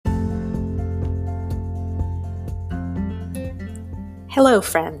Hello,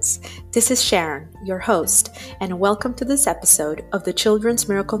 friends. This is Sharon, your host, and welcome to this episode of the Children's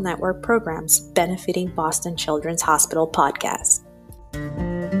Miracle Network programs benefiting Boston Children's Hospital podcast.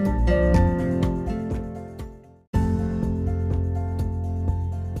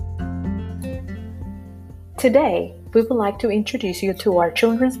 Today, we would like to introduce you to our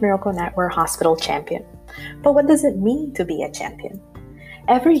Children's Miracle Network Hospital champion. But what does it mean to be a champion?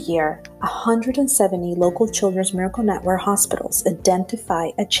 Every year, 170 local Children's Miracle Network hospitals identify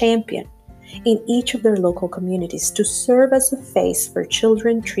a champion in each of their local communities to serve as a face for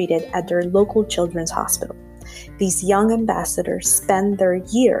children treated at their local children's hospital. These young ambassadors spend their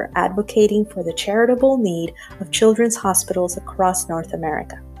year advocating for the charitable need of children's hospitals across North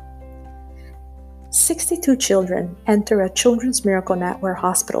America. 62 children enter a Children's Miracle Network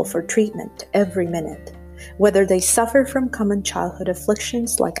hospital for treatment every minute. Whether they suffer from common childhood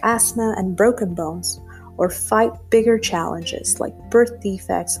afflictions like asthma and broken bones, or fight bigger challenges like birth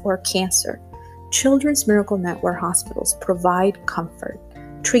defects or cancer, Children's Miracle Network hospitals provide comfort,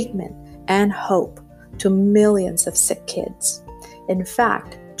 treatment, and hope to millions of sick kids. In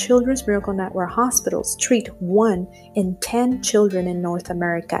fact, Children's Miracle Network hospitals treat 1 in 10 children in North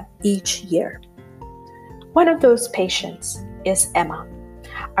America each year. One of those patients is Emma,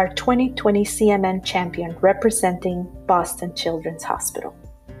 our 2020 CMN champion representing Boston Children's Hospital.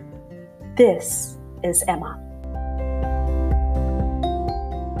 This is Emma.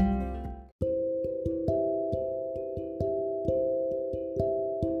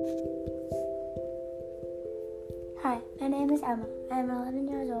 Hi, my name is Emma. I am 11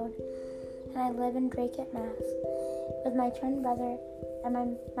 years old and I live in Draycote, Mass. With my twin brother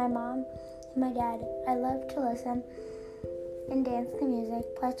and my mom and my dad, I love to listen and dance to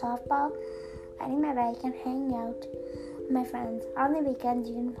music, play softball, riding my bike, and hanging out with my friends. On the weekends,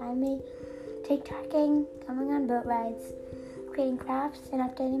 you can find me TikToking, going on boat rides, creating crafts, and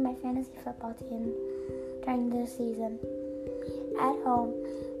updating my fantasy football team during the season. At home,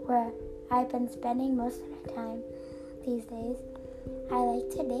 where I've been spending most of my time these days, I like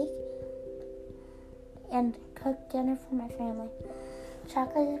to bake and cook dinner for my family.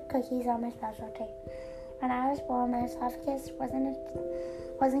 Chocolate cookies are my specialty. When I was born, my esophagus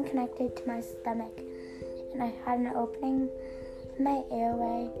wasn't connected to my stomach, and I had an opening in my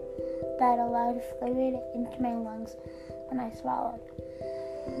airway that allowed fluid into my lungs when I swallowed.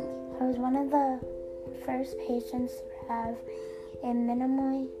 I was one of the first patients to have a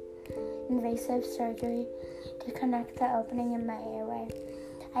minimally invasive surgery to connect the opening in my airway.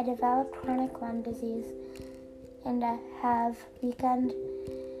 I developed chronic lung disease and I have weakened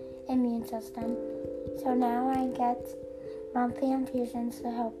immune system. So now I get monthly infusions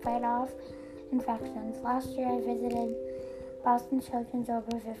to help fight off infections. Last year I visited Boston Children's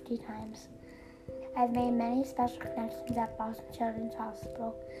over 50 times. I've made many special connections at Boston Children's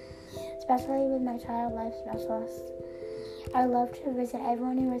Hospital, especially with my child life specialists. I love to visit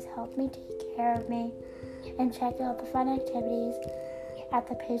everyone who has helped me take care of me and check out the fun activities at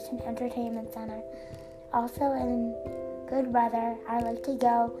the Patient Entertainment Center. Also, in good weather, I like to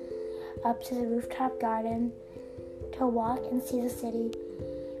go up to the rooftop garden to walk and see the city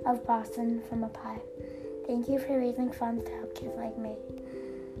of Boston from up high. Thank you for raising funds to help kids like me.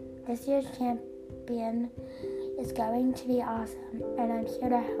 This year's champion is going to be awesome, and I'm here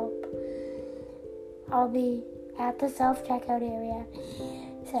to help. I'll be at the self-checkout area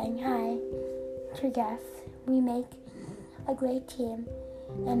saying hi to guests. We make a great team,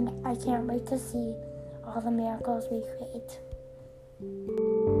 and I can't wait to see all the miracles we create.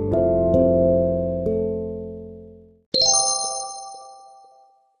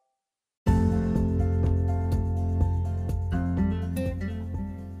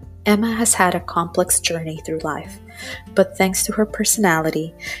 Emma has had a complex journey through life, but thanks to her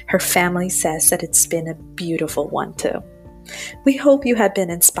personality, her family says that it's been a beautiful one too. We hope you have been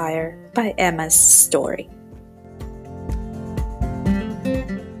inspired by Emma's story.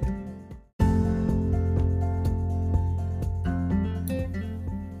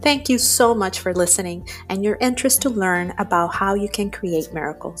 Thank you so much for listening and your interest to learn about how you can create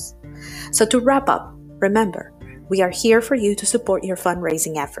miracles. So to wrap up, remember, we are here for you to support your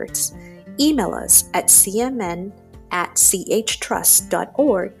fundraising efforts. Email us at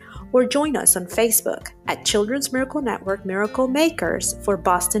cmn@chtrust.org or join us on Facebook at Children's Miracle Network Miracle Makers for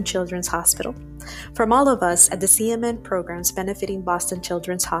Boston Children's Hospital. From all of us at the CMN programs benefiting Boston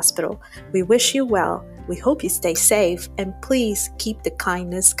Children's Hospital, we wish you well, we hope you stay safe, and please keep the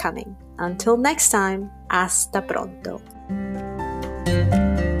kindness coming. Until next time, hasta pronto.